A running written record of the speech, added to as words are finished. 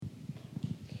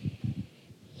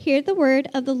Hear the word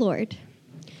of the Lord.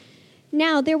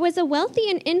 Now there was a wealthy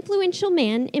and influential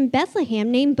man in Bethlehem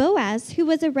named Boaz, who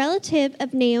was a relative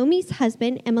of Naomi's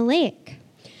husband Elimelech.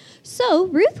 So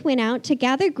Ruth went out to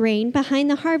gather grain behind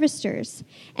the harvesters,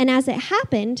 and as it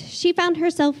happened, she found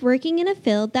herself working in a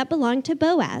field that belonged to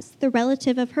Boaz, the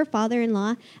relative of her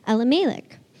father-in-law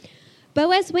Elimelech.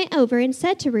 Boaz went over and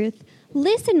said to Ruth,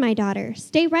 "Listen, my daughter,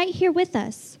 stay right here with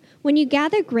us. When you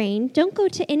gather grain, don't go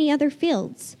to any other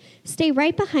fields. Stay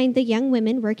right behind the young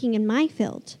women working in my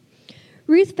field."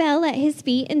 Ruth fell at his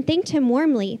feet and thanked him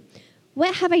warmly.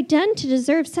 "What have I done to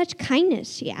deserve such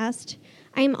kindness?" she asked.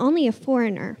 "I am only a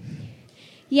foreigner."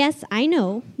 "Yes, I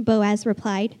know," Boaz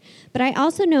replied, "but I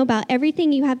also know about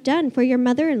everything you have done for your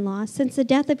mother-in-law since the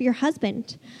death of your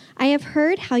husband. I have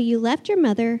heard how you left your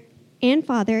mother and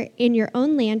father in your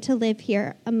own land to live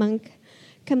here among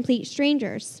complete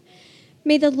strangers.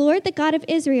 May the Lord, the God of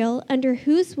Israel, under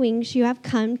whose wings you have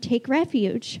come, take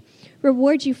refuge,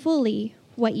 reward you fully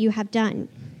what you have done."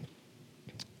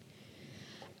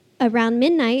 Around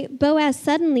midnight, Boaz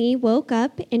suddenly woke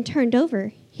up and turned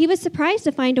over. He was surprised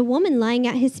to find a woman lying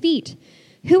at his feet.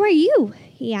 "Who are you?"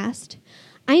 he asked.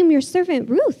 "I am your servant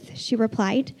Ruth," she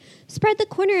replied. "Spread the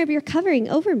corner of your covering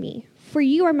over me, for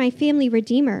you are my family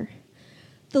redeemer."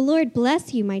 "The Lord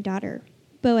bless you, my daughter,"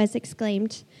 Boaz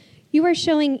exclaimed. "You are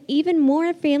showing even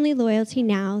more family loyalty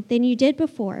now than you did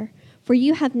before, for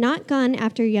you have not gone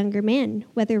after younger men,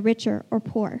 whether richer or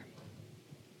poor."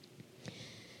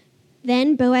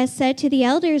 Then Boaz said to the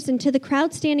elders and to the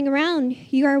crowd standing around,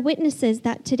 "You are witnesses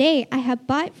that today I have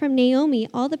bought from Naomi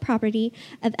all the property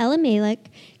of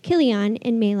Elimelech, Kilion,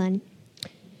 and Mahlon.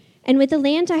 And with the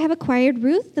land I have acquired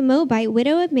Ruth, the Moabite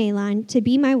widow of Mahlon, to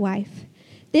be my wife.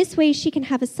 This way she can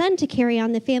have a son to carry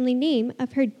on the family name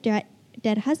of her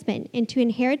dead husband and to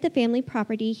inherit the family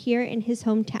property here in his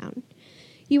hometown.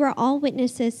 You are all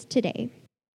witnesses today."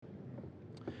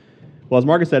 Well, as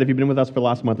Marcus said, if you've been with us for the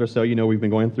last month or so, you know we've been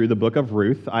going through the book of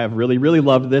Ruth. I have really, really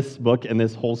loved this book and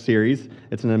this whole series.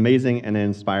 It's an amazing and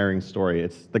inspiring story.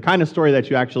 It's the kind of story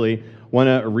that you actually want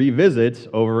to revisit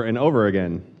over and over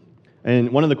again.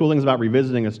 And one of the cool things about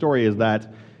revisiting a story is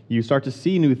that you start to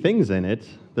see new things in it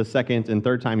the second and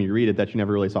third time you read it that you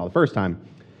never really saw the first time.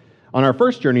 On our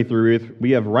first journey through Ruth,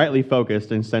 we have rightly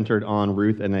focused and centered on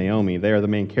Ruth and Naomi. They are the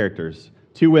main characters.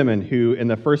 Two women who, in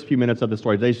the first few minutes of the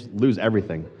story, they just lose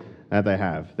everything that they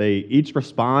have. They each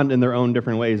respond in their own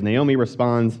different ways. Naomi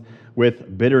responds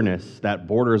with bitterness that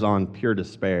borders on pure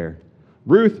despair.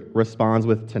 Ruth responds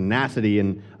with tenacity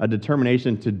and a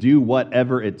determination to do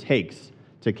whatever it takes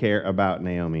to care about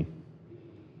Naomi.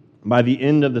 By the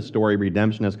end of the story,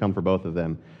 redemption has come for both of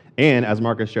them. And as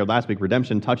Marcus shared last week,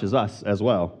 redemption touches us as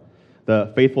well.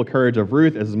 The faithful courage of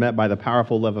Ruth is met by the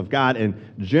powerful love of God, and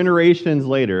generations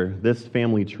later, this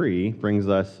family tree brings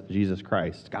us Jesus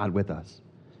Christ, God with us.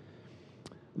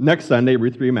 Next Sunday,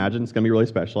 Ruth Reimagined. It's going to be really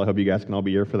special. I hope you guys can all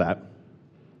be here for that.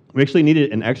 We actually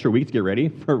needed an extra week to get ready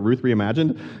for Ruth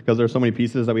Reimagined because there are so many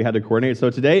pieces that we had to coordinate.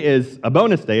 So today is a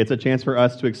bonus day. It's a chance for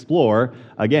us to explore,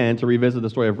 again, to revisit the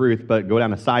story of Ruth, but go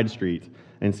down a side street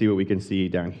and see what we can see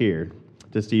down here,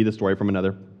 to see the story from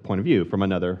another point of view, from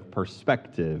another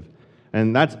perspective.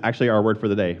 And that's actually our word for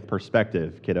the day,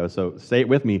 perspective, kiddo. So say it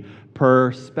with me,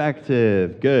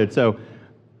 perspective. Good. So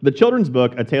the children's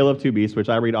book, A Tale of Two Beasts, which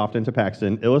I read often to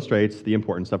Paxton, illustrates the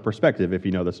importance of perspective, if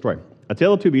you know the story. A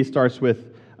Tale of Two Beasts starts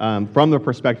with from the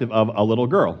perspective of a little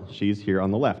girl. She's here on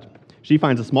the left. She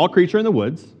finds a small creature in the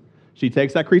woods. She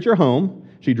takes that creature home.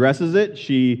 She dresses it.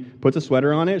 She puts a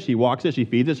sweater on it. She walks it. She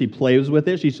feeds it. She plays with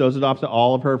it. She shows it off to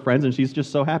all of her friends, and she's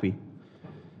just so happy.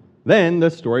 Then the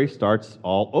story starts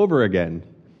all over again,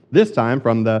 this time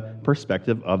from the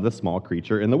perspective of the small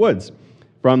creature in the woods.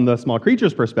 From the small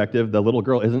creature's perspective, the little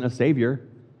girl isn't a savior.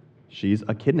 She's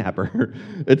a kidnapper.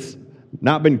 It's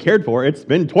not been cared for. It's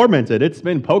been tormented. It's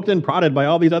been poked and prodded by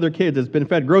all these other kids. It's been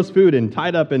fed gross food and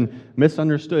tied up and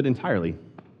misunderstood entirely.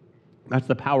 That's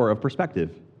the power of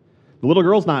perspective. The little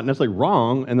girl's not necessarily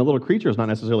wrong, and the little creature's not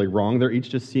necessarily wrong. They're each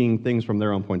just seeing things from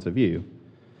their own points of view.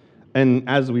 And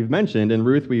as we've mentioned, in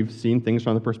Ruth, we've seen things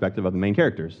from the perspective of the main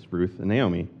characters, Ruth and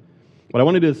Naomi. What I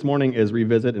want to do this morning is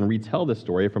revisit and retell this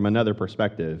story from another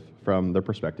perspective, from the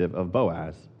perspective of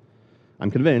Boaz. I'm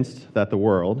convinced that the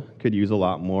world could use a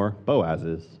lot more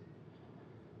Boazes.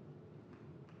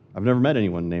 I've never met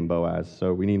anyone named Boaz,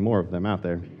 so we need more of them out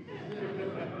there.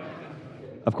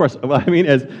 Of course, what I mean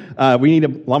is we need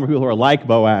a lot more people who are like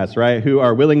Boaz, right? Who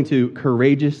are willing to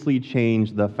courageously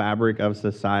change the fabric of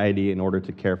society in order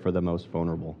to care for the most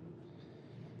vulnerable.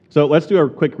 So let's do a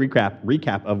quick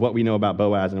recap of what we know about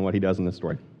Boaz and what he does in this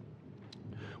story.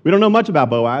 We don't know much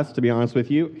about Boaz, to be honest with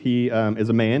you. He is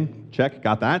a man. Check,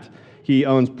 got that. He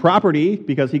owns property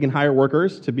because he can hire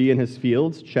workers to be in his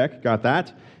fields. Check, got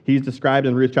that. He's described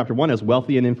in Ruth chapter 1 as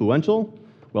wealthy and influential.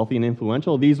 Wealthy and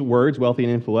influential. These words, wealthy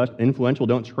and influential,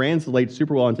 don't translate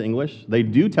super well into English. They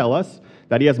do tell us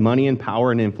that he has money and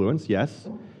power and influence, yes.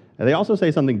 And they also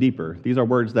say something deeper. These are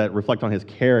words that reflect on his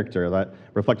character, that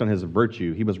reflect on his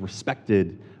virtue. He was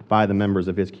respected by the members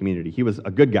of his community. He was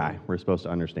a good guy, we're supposed to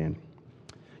understand.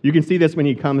 You can see this when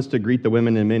he comes to greet the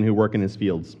women and men who work in his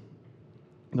fields.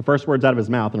 The first words out of his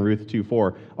mouth in Ruth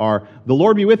 2:4 are, "The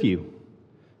Lord be with you."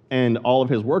 And all of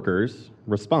his workers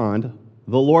respond,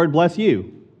 "The Lord bless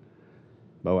you,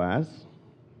 Boaz."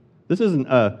 This isn't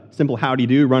a simple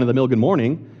howdy-do, run-of-the-mill good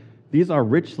morning. These are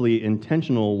richly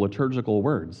intentional liturgical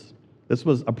words. This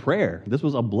was a prayer. This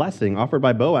was a blessing offered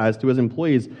by Boaz to his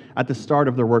employees at the start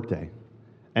of their workday.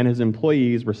 And his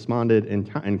employees responded in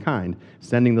kind,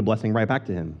 sending the blessing right back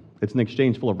to him. It's an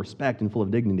exchange full of respect and full of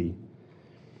dignity.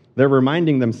 They're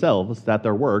reminding themselves that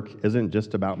their work isn't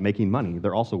just about making money.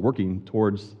 They're also working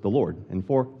towards the Lord and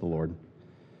for the Lord.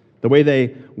 The way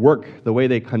they work, the way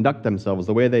they conduct themselves,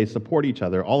 the way they support each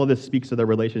other, all of this speaks to their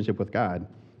relationship with God.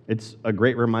 It's a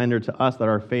great reminder to us that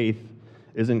our faith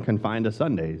isn't confined to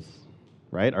Sundays,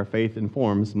 right? Our faith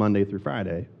informs Monday through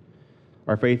Friday.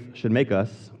 Our faith should make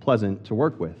us pleasant to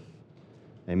work with.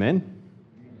 Amen?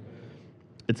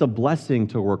 It's a blessing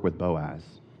to work with Boaz.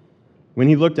 When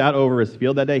he looked out over his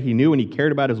field that day, he knew and he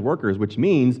cared about his workers, which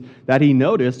means that he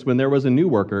noticed when there was a new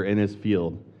worker in his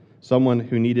field, someone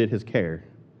who needed his care.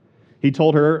 He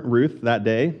told her, Ruth, that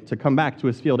day, to come back to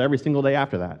his field every single day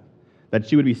after that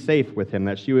she would be safe with him,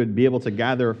 that she would be able to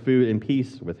gather food in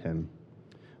peace with him.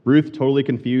 Ruth, totally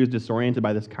confused, disoriented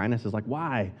by this kindness, is like,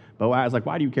 why? Boaz, like,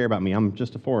 why do you care about me? I'm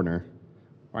just a foreigner.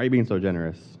 Why are you being so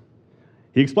generous?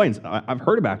 He explains, I've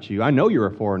heard about you. I know you're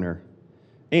a foreigner.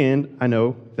 And I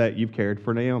know that you've cared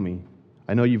for Naomi.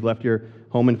 I know you've left your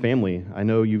home and family. I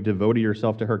know you've devoted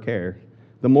yourself to her care.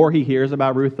 The more he hears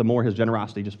about Ruth, the more his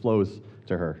generosity just flows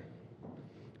to her.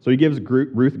 So he gives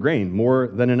Ruth grain, more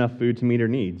than enough food to meet her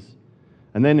needs.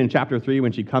 And then in chapter 3,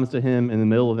 when she comes to him in the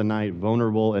middle of the night,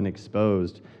 vulnerable and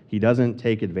exposed, he doesn't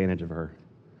take advantage of her.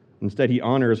 Instead, he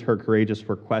honors her courageous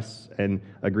requests and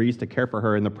agrees to care for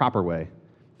her in the proper way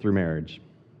through marriage.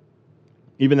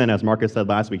 Even then, as Marcus said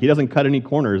last week, he doesn't cut any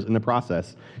corners in the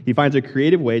process. He finds a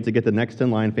creative way to get the next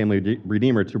in line family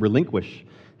redeemer to relinquish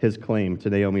his claim to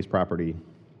Naomi's property.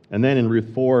 And then in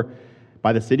Ruth 4,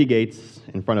 by the city gates,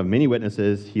 in front of many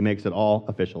witnesses, he makes it all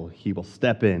official. He will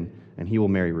step in and he will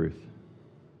marry Ruth.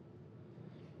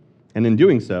 And in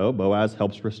doing so, Boaz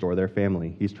helps restore their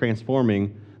family. He's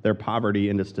transforming their poverty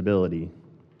into stability.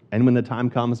 And when the time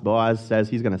comes, Boaz says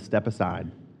he's going to step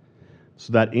aside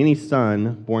so that any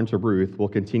son born to Ruth will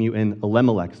continue in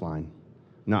Elimelech's line,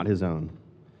 not his own.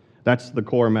 That's the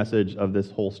core message of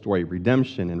this whole story.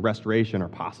 Redemption and restoration are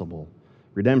possible.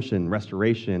 Redemption,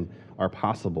 restoration are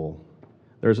possible.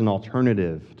 There's an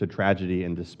alternative to tragedy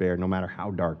and despair, no matter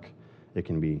how dark it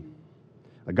can be.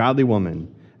 A godly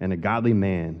woman and a godly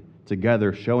man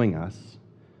together showing us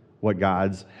what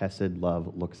God's Hesed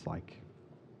love looks like.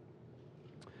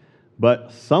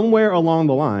 But somewhere along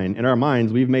the line, in our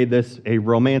minds, we've made this a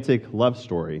romantic love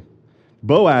story.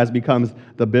 Boaz becomes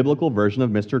the biblical version of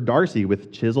Mr. Darcy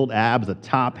with chiseled abs, a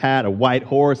top hat, a white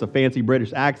horse, a fancy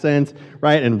British accent,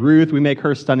 right? And Ruth, we make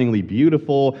her stunningly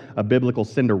beautiful, a biblical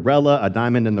Cinderella, a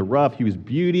diamond in the rough whose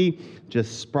beauty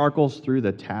just sparkles through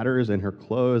the tatters in her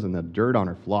clothes and the dirt on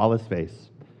her flawless face.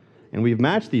 And we've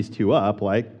matched these two up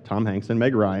like Tom Hanks and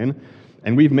Meg Ryan,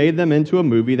 and we've made them into a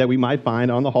movie that we might find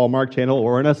on the Hallmark Channel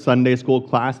or in a Sunday school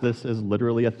class. This is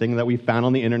literally a thing that we found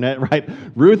on the internet, right?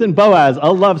 Ruth and Boaz,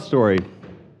 a love story.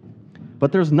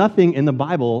 But there's nothing in the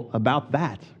Bible about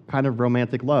that kind of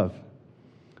romantic love.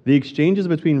 The exchanges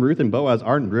between Ruth and Boaz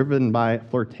aren't driven by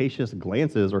flirtatious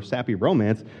glances or sappy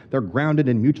romance. They're grounded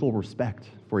in mutual respect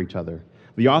for each other.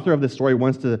 The author of this story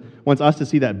wants us to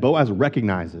see that Boaz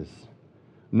recognizes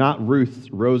not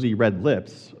Ruth's rosy red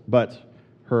lips, but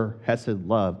her Hesed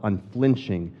love,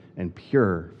 unflinching and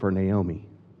pure for Naomi.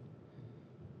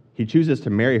 He chooses to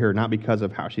marry her not because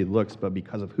of how she looks, but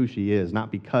because of who she is,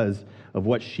 not because of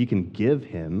what she can give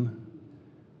him,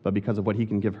 but because of what he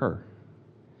can give her.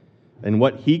 And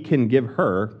what he can give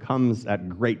her comes at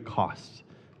great cost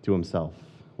to himself.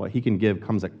 What he can give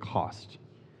comes at cost.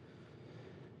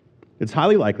 It's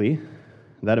highly likely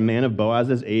that a man of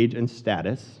Boaz's age and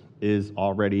status is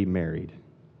already married.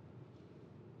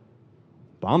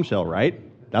 Bombshell, right?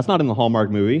 That's not in the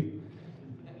Hallmark movie.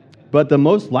 But the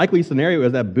most likely scenario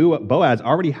is that Boaz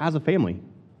already has a family,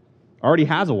 already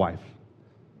has a wife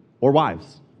or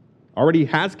wives. already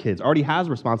has kids, already has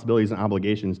responsibilities and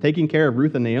obligations, taking care of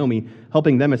Ruth and Naomi,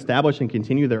 helping them establish and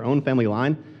continue their own family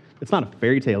line. It's not a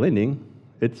fairy tale ending.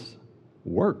 It's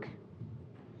work.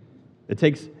 It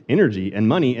takes energy and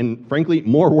money and, frankly,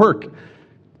 more work.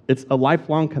 It's a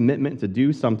lifelong commitment to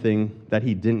do something that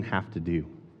he didn't have to do,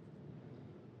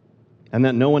 and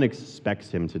that no one expects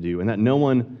him to do, and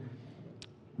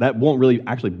that won't really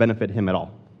actually benefit him at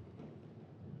all.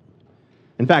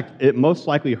 In fact, it most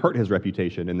likely hurt his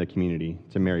reputation in the community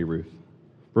to marry Ruth.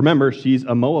 Remember, she's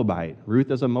a Moabite.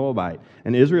 Ruth is a Moabite,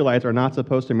 and Israelites are not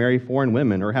supposed to marry foreign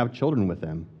women or have children with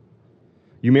them.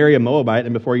 You marry a Moabite,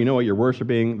 and before you know it, you're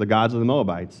worshiping the gods of the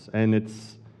Moabites, and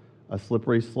it's a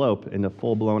slippery slope into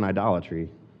full-blown idolatry.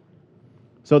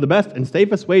 So the best and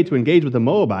safest way to engage with a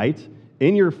Moabite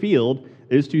in your field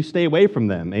is to stay away from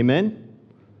them. Amen?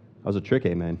 That was a trick,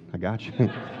 amen. I got you.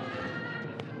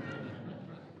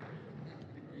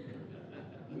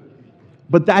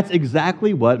 But that's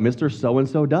exactly what Mr.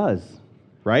 So-and-so does,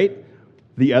 right?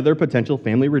 The other potential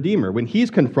family redeemer. When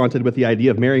he's confronted with the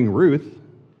idea of marrying Ruth,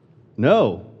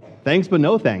 no, thanks but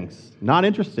no thanks. Not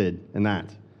interested in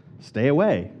that. Stay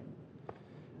away.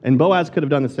 And Boaz could have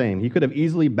done the same. He could have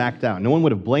easily backed out. No one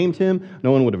would have blamed him.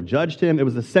 No one would have judged him. It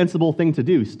was the sensible thing to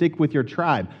do. Stick with your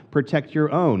tribe. Protect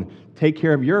your own. Take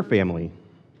care of your family.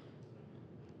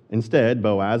 Instead,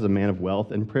 Boaz, a man of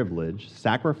wealth and privilege,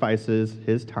 sacrifices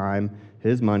his time,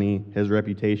 his money, his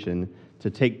reputation to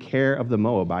take care of the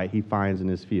Moabite he finds in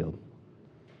his field.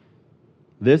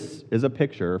 This is a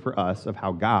picture for us of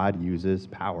how God uses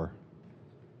power.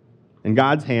 In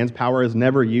God's hands, power is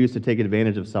never used to take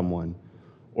advantage of someone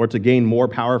or to gain more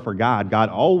power for God. God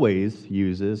always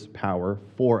uses power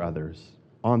for others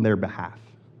on their behalf.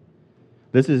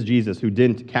 This is Jesus, who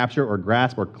didn't capture or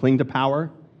grasp or cling to power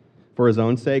for his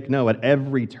own sake. No, at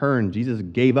every turn, Jesus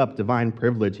gave up divine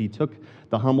privilege. He took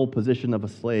the humble position of a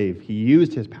slave. He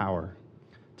used his power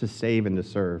to save and to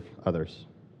serve others.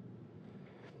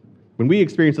 When we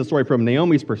experience the story from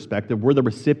Naomi's perspective, we're the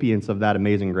recipients of that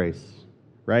amazing grace,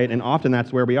 right? And often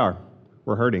that's where we are.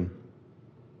 We're hurting.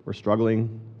 We're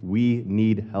struggling. We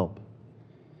need help.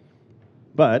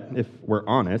 But if we're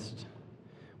honest,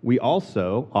 we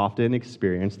also often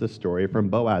experience the story from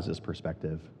Boaz's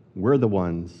perspective. We're the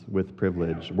ones with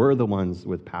privilege. We're the ones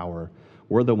with power.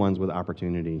 We're the ones with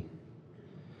opportunity.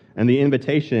 And the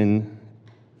invitation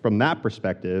from that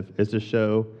perspective is to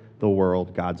show the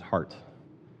world God's heart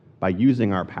by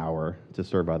using our power to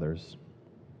serve others.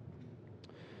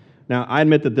 Now, I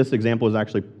admit that this example is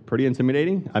actually pretty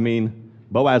intimidating. I mean,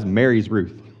 Boaz marries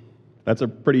Ruth. That's a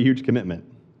pretty huge commitment,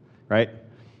 right?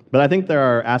 But I think there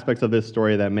are aspects of this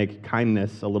story that make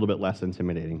kindness a little bit less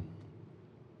intimidating.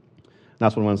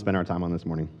 That's what I want to spend our time on this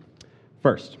morning.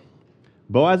 First,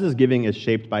 Boaz's giving is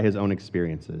shaped by his own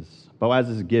experiences.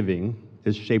 Boaz's giving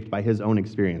is shaped by his own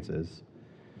experiences.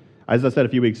 As I said a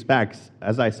few weeks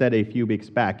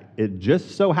back, it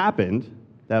just so happened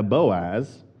that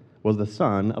Boaz was the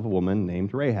son of a woman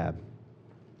named Rahab,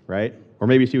 right? Or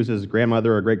maybe she was his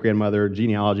grandmother or great-grandmother.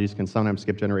 Genealogies can sometimes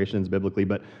skip generations biblically,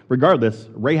 but regardless,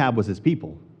 Rahab was his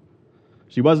people.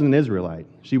 She wasn't an Israelite.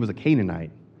 She was a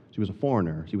Canaanite. She was a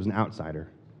foreigner. She was an outsider.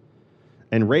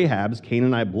 And Rahab's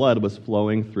Canaanite blood was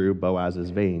flowing through Boaz's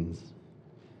veins.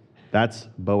 That's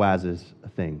Boaz's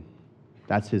thing.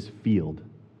 That's his field.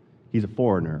 He's a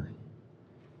foreigner.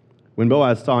 When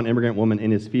Boaz saw an immigrant woman in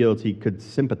his fields, he could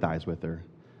sympathize with her.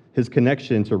 His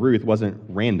connection to Ruth wasn't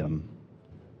random.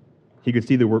 He could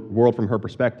see the world from her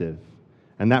perspective,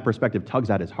 and that perspective tugs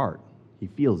at his heart. He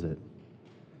feels it.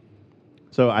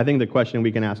 So I think the question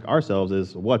we can ask ourselves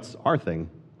is, what's our thing?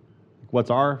 What's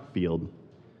our field?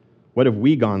 What have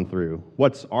we gone through?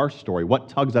 What's our story? What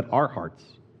tugs at our hearts?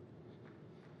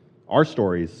 Our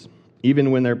stories,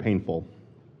 even when they're painful,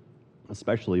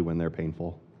 especially when they're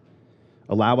painful,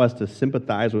 allow us to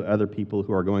sympathize with other people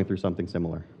who are going through something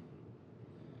similar.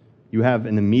 You have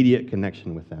an immediate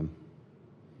connection with them.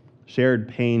 Shared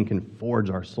pain can forge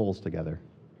our souls together.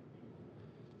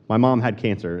 My mom had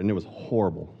cancer, and it was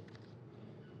horrible.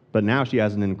 But now she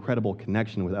has an incredible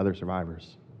connection with other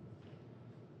survivors.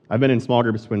 I've been in small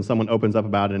groups when someone opens up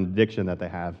about an addiction that they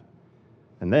have,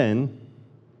 and then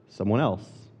someone else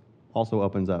also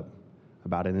opens up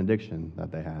about an addiction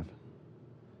that they have.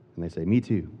 And they say, me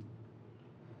too.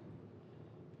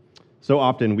 So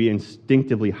often we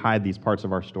instinctively hide these parts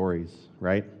of our stories,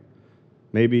 right?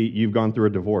 Maybe you've gone through a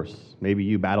divorce. Maybe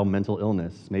you battle mental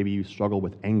illness. Maybe you struggle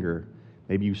with anger.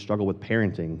 Maybe you struggle with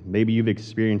parenting. Maybe you've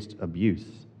experienced abuse.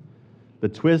 The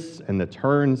twists and the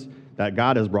turns that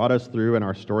God has brought us through in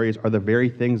our stories are the very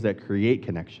things that create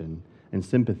connection and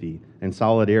sympathy and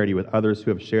solidarity with others who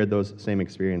have shared those same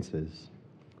experiences.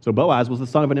 So Boaz was the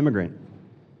son of an immigrant.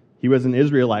 He was an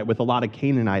Israelite with a lot of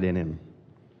Canaanite in him.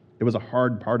 It was a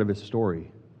hard part of his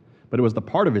story, but it was the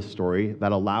part of his story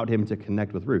that allowed him to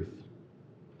connect with Ruth.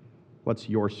 What's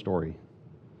your story?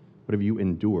 What have you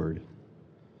endured?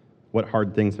 What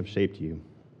hard things have shaped you?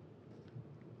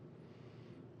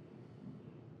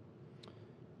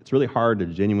 It's really hard to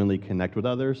genuinely connect with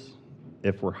others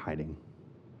if we're hiding.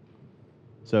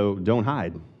 So don't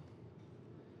hide.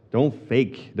 Don't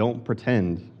fake. Don't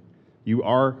pretend. You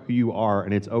are who you are,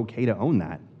 and it's okay to own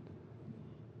that.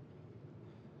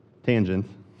 Tangent.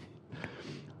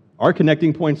 Our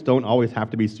connecting points don't always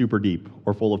have to be super deep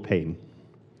or full of pain.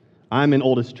 I'm an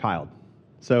oldest child.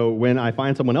 So when I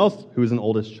find someone else who's an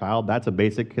oldest child, that's a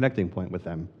basic connecting point with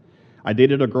them. I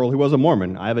dated a girl who was a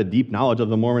Mormon. I have a deep knowledge of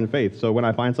the Mormon faith. So when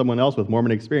I find someone else with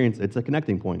Mormon experience, it's a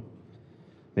connecting point.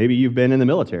 Maybe you've been in the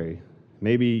military.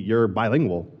 Maybe you're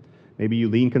bilingual. Maybe you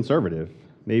lean conservative.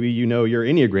 Maybe you know your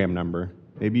Enneagram number.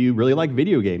 Maybe you really like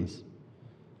video games.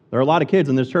 There are a lot of kids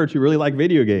in this church who really like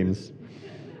video games.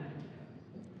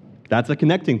 That's a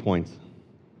connecting point.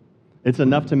 It's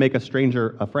enough to make a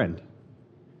stranger a friend.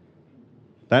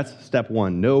 That's step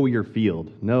one. Know your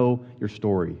field. Know your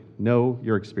story. Know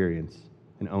your experience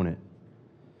and own it.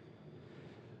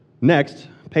 Next,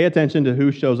 pay attention to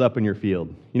who shows up in your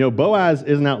field. You know, Boaz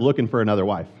isn't out looking for another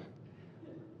wife.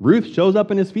 Ruth shows up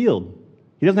in his field.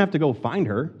 He doesn't have to go find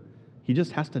her. He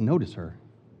just has to notice her.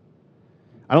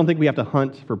 I don't think we have to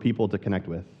hunt for people to connect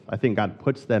with. I think God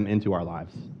puts them into our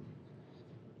lives.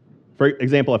 For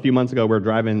example, a few months ago, we were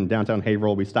driving downtown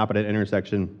Haverhill. We stop at an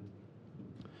intersection,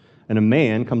 and a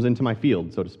man comes into my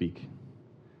field, so to speak.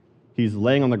 He's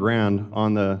laying on the ground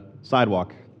on the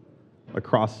sidewalk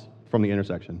across from the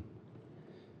intersection.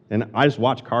 And I just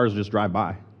watch cars just drive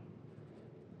by.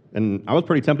 And I was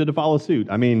pretty tempted to follow suit.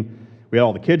 I mean, we had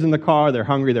all the kids in the car. They're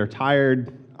hungry. They're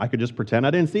tired. I could just pretend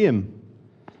I didn't see him.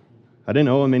 I didn't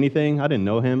owe him anything. I didn't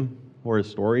know him or his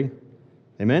story.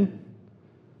 Amen?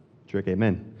 Trick,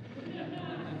 amen.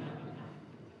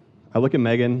 I look at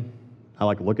Megan. I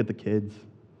look at the kids.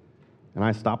 And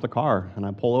I stop the car, and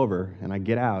I pull over, and I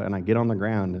get out, and I get on the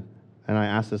ground, and I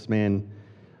ask this man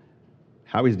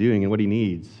how he's doing and what he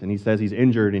needs. And he says he's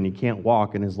injured, and he can't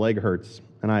walk, and his leg hurts.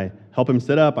 And I help him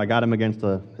sit up. I got him against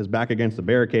his back against the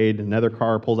barricade. Another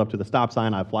car pulls up to the stop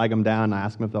sign. I flag him down. I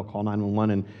ask him if they'll call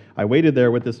 911. And I waited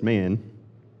there with this man,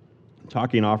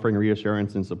 talking, offering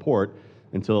reassurance and support,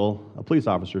 until a police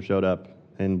officer showed up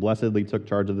and blessedly took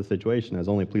charge of the situation, as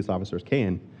only police officers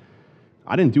can.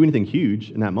 I didn't do anything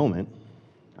huge in that moment.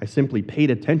 I simply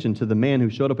paid attention to the man who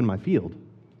showed up in my field.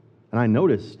 And I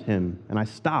noticed him, and I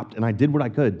stopped, and I did what I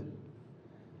could.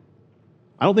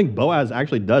 I don't think Boaz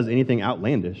actually does anything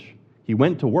outlandish. He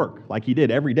went to work like he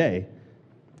did every day,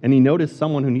 and he noticed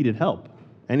someone who needed help,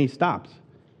 and he stopped,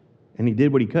 and he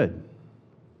did what he could.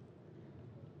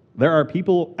 There are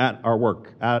people at our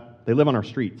work. They live on our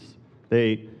streets.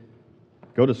 They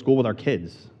go to school with our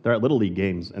kids. They're at Little League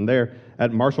games, and they're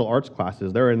at martial arts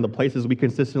classes. They're in the places we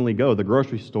consistently go, the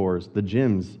grocery stores, the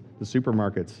gyms, the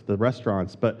supermarkets, the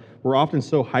restaurants. But we're often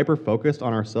so hyper-focused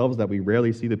on ourselves that we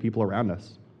rarely see the people around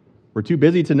us. We're too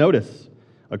busy to notice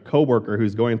a coworker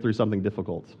who's going through something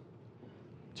difficult.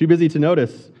 Too busy to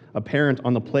notice a parent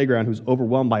on the playground who's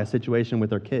overwhelmed by a situation with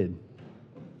their kid.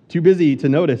 Too busy to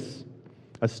notice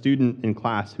a student in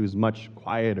class who's much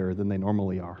quieter than they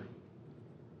normally are.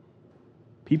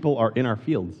 People are in our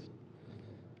fields.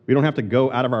 We don't have to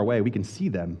go out of our way. We can see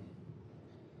them.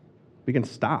 We can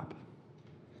stop.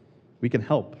 We can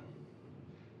help.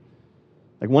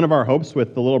 Like one of our hopes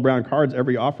with the little brown cards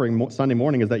every offering Sunday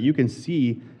morning is that you can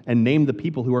see and name the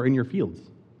people who are in your fields.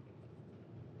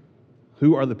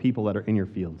 Who are the people that are in your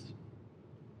fields?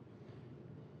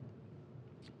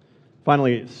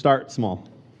 Finally, start small.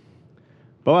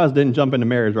 Boaz didn't jump into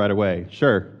marriage right away.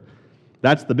 Sure,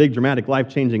 that's the big dramatic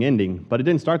life-changing ending, but it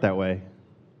didn't start that way.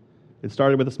 It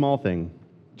started with a small thing.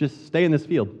 Just stay in this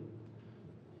field.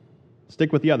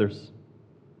 Stick with the others.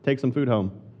 Take some food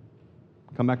home.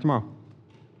 Come back tomorrow.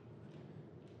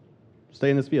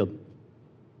 Stay in this field.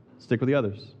 Stick with the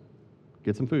others.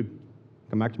 Get some food.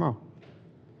 Come back tomorrow.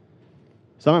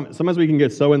 Sometimes we can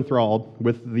get so enthralled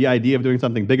with the idea of doing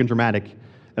something big and dramatic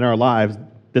in our lives,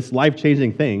 this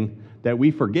life-changing thing, that we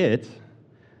forget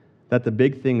that the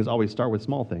big things always start with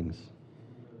small things.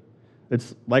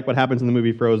 It's like what happens in the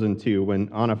movie Frozen 2 when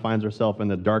Anna finds herself in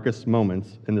the darkest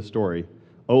moments in the story.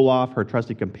 Olaf, her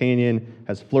trusty companion,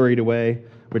 has flurried away,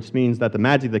 which means that the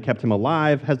magic that kept him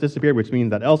alive has disappeared, which means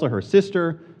that Elsa, her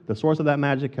sister, the source of that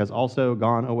magic, has also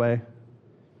gone away.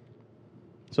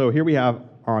 So here we have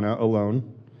Anna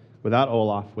alone, without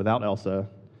Olaf, without Elsa.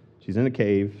 She's in a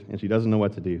cave, and she doesn't know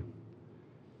what to do.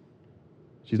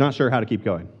 She's not sure how to keep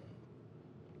going.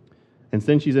 And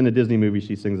since she's in a Disney movie,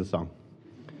 she sings a song.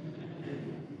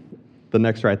 The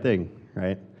next right thing,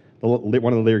 right?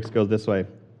 One of the lyrics goes this way: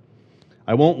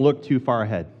 I won't look too far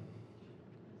ahead.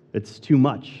 It's too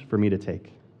much for me to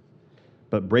take.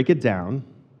 But break it down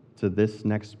to this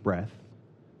next breath,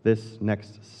 this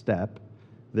next step,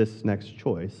 this next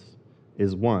choice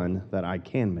is one that I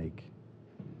can make.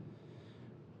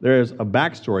 There's a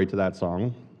backstory to that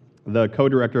song. The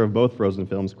co-director of both Frozen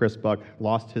films, Chris Buck,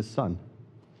 lost his son.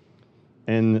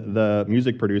 And the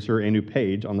music producer, Anu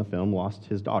Page, on the film lost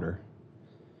his daughter.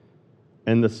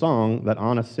 And the song that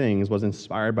Anna sings was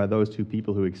inspired by those two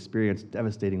people who experienced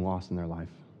devastating loss in their life.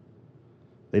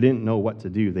 They didn't know what to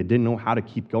do. They didn't know how to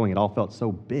keep going. It all felt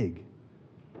so big.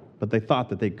 But they thought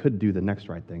that they could do the next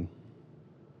right thing.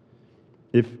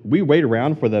 If we wait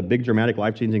around for the big, dramatic,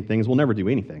 life-changing things, we'll never do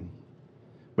anything.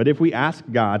 But if we ask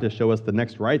God to show us the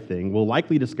next right thing, we'll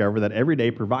likely discover that every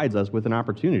day provides us with an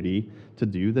opportunity to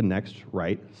do the next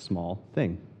right small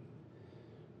thing.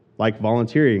 Like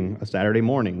volunteering a Saturday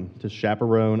morning to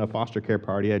chaperone a foster care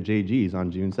party at JG's on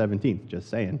June 17th, just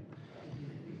saying.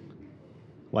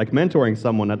 Like mentoring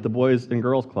someone at the Boys and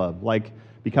Girls Club, like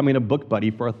becoming a book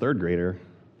buddy for a third grader,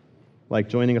 like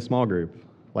joining a small group,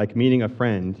 like meeting a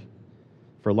friend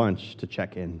for lunch to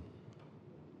check in,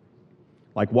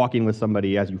 like walking with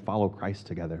somebody as you follow Christ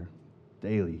together,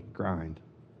 daily grind.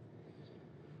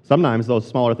 Sometimes those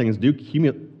smaller things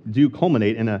do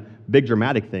culminate in a big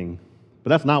dramatic thing, but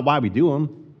that's not why we do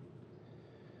them.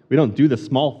 We don't do the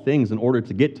small things in order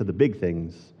to get to the big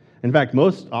things. In fact,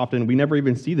 most often, we never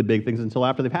even see the big things until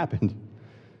after they've happened.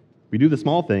 We do the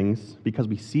small things because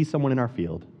we see someone in our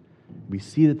field. We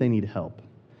see that they need help,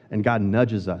 and God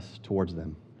nudges us towards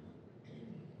them.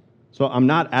 So I'm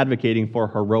not advocating for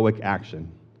heroic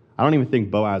action. I don't even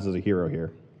think Boaz is a hero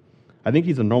here. I think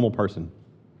he's a normal person.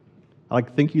 I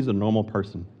think he's a normal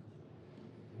person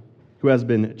who has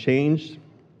been changed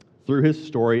through his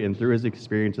story and through his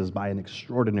experiences by an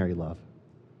extraordinary love,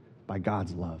 by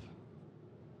God's love.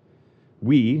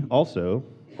 We also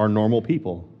are normal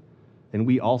people, and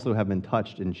we also have been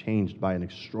touched and changed by an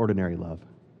extraordinary love.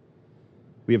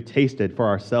 We have tasted for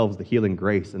ourselves the healing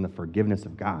grace and the forgiveness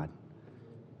of God.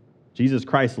 Jesus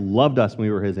Christ loved us when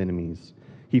we were his enemies.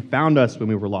 He found us when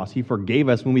we were lost. He forgave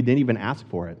us when we didn't even ask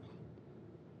for it.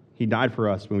 He died for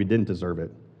us when we didn't deserve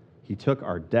it. He took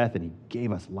our death and he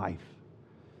gave us life.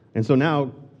 And so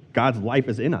now God's life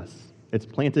is in us. It's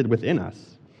planted within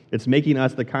us. It's making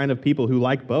us the kind of people who,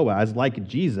 like Boaz, like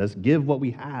Jesus, give what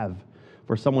we have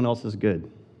for someone else's good.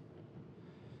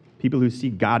 People who see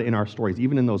God in our stories,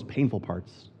 even in those painful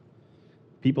parts.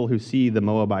 People who see the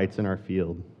Moabites in our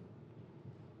field.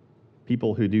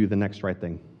 People who do the next right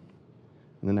thing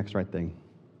and the next right thing.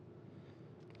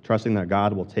 Trusting that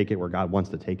God will take it where God wants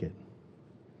to take it.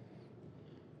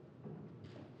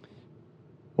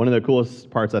 One of the coolest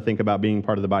parts, I think, about being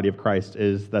part of the body of Christ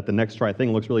is that the next right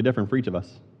thing looks really different for each of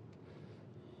us.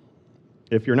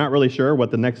 If you're not really sure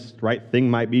what the next right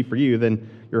thing might be for you, then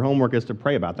your homework is to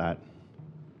pray about that.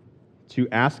 To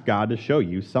ask God to show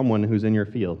you someone who's in your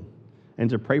field, and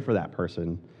to pray for that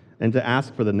person, and to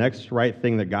ask for the next right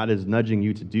thing that God is nudging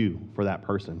you to do for that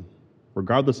person,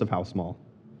 regardless of how small.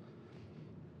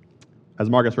 As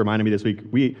Marcus reminded me this week,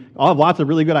 we all have lots of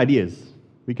really good ideas.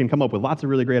 We can come up with lots of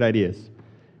really great ideas.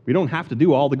 We don't have to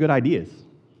do all the good ideas,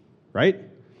 right?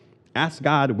 Ask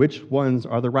God which ones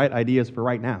are the right ideas for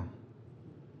right now,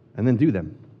 and then do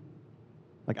them.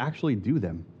 Like, actually do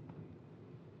them.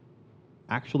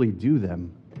 Actually do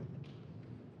them.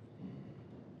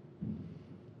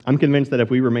 I'm convinced that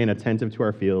if we remain attentive to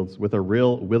our fields with a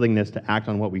real willingness to act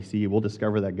on what we see, we'll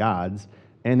discover that God's,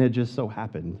 and it just so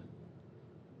happened,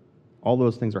 all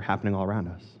those things are happening all around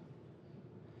us.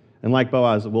 And like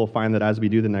Boaz, we'll find that as we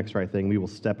do the next right thing, we will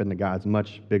step into God's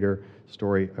much bigger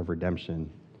story of redemption.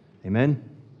 Amen?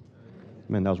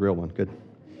 Amen. That was a real one. Good.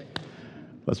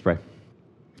 Let's pray.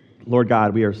 Lord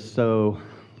God, we are so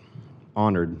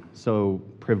honored, so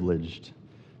privileged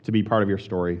to be part of your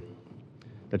story,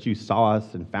 that you saw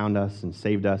us and found us and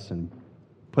saved us and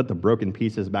put the broken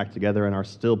pieces back together and are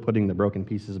still putting the broken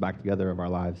pieces back together of our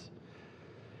lives.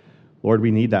 Lord, we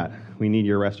need that. We need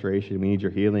your restoration. We need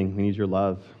your healing. We need your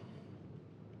love.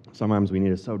 Sometimes we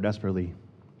need it so desperately.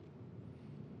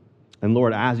 And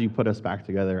Lord, as you put us back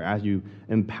together, as you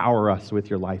empower us with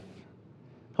your life,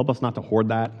 help us not to hoard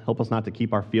that. Help us not to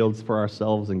keep our fields for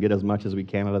ourselves and get as much as we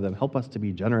can out of them. Help us to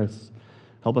be generous.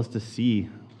 Help us to see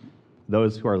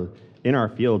those who are in our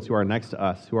fields, who are next to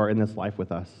us, who are in this life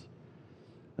with us.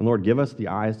 And Lord, give us the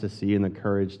eyes to see and the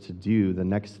courage to do the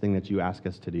next thing that you ask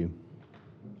us to do.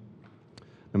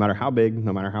 No matter how big,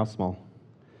 no matter how small.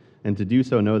 and to do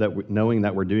so knowing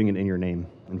that we're doing it in your name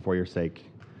and for your sake,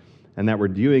 and that we're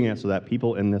doing it so that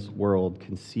people in this world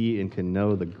can see and can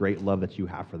know the great love that you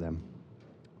have for them.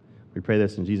 We pray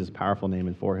this in Jesus' powerful name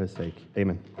and for his sake.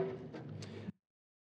 Amen.